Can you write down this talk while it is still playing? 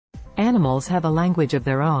Animals have a language of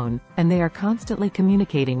their own, and they are constantly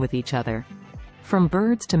communicating with each other. From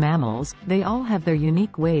birds to mammals, they all have their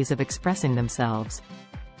unique ways of expressing themselves.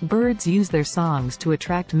 Birds use their songs to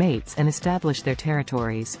attract mates and establish their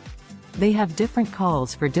territories. They have different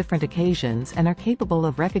calls for different occasions and are capable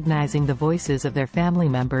of recognizing the voices of their family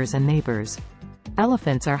members and neighbors.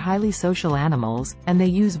 Elephants are highly social animals, and they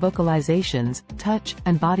use vocalizations, touch,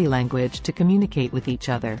 and body language to communicate with each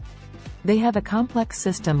other. They have a complex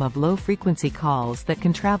system of low-frequency calls that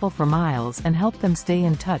can travel for miles and help them stay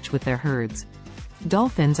in touch with their herds.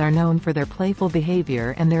 Dolphins are known for their playful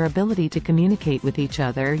behavior and their ability to communicate with each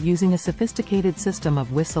other using a sophisticated system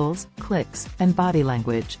of whistles, clicks, and body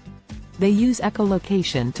language. They use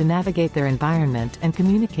echolocation to navigate their environment and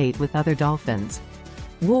communicate with other dolphins.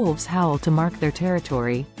 Wolves howl to mark their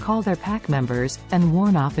territory, call their pack members, and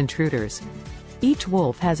warn off intruders. Each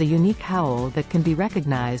wolf has a unique howl that can be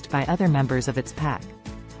recognized by other members of its pack.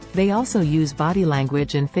 They also use body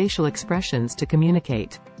language and facial expressions to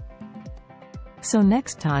communicate. So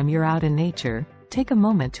next time you're out in nature, take a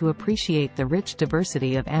moment to appreciate the rich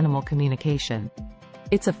diversity of animal communication.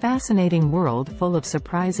 It's a fascinating world full of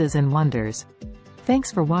surprises and wonders.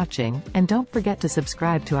 Thanks for watching, and don't forget to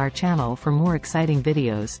subscribe to our channel for more exciting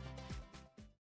videos.